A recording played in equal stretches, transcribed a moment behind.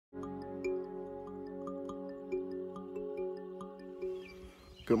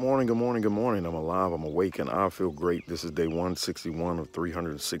Good morning, good morning, good morning. I'm alive, I'm awake, and I feel great. This is day 161 of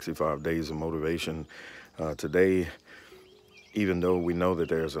 365 days of motivation. Today, even though we know that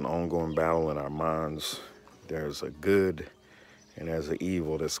there's an ongoing battle in our minds, there's a good and there's an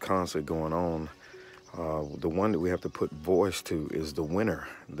evil that's constantly going on. The one that we have to put voice to is the winner.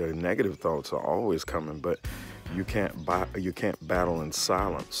 The negative thoughts are always coming, but you can't battle in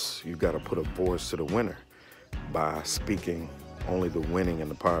silence. You've got to put a voice to the winner by speaking only the winning and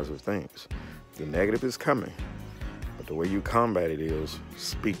the positive things. The negative is coming, but the way you combat it is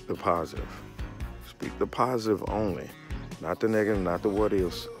speak the positive. Speak the positive only, not the negative, not the what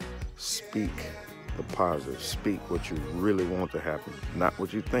ifs. Speak the positive. Speak what you really want to happen, not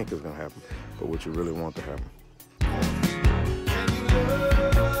what you think is going to happen, but what you really want to happen.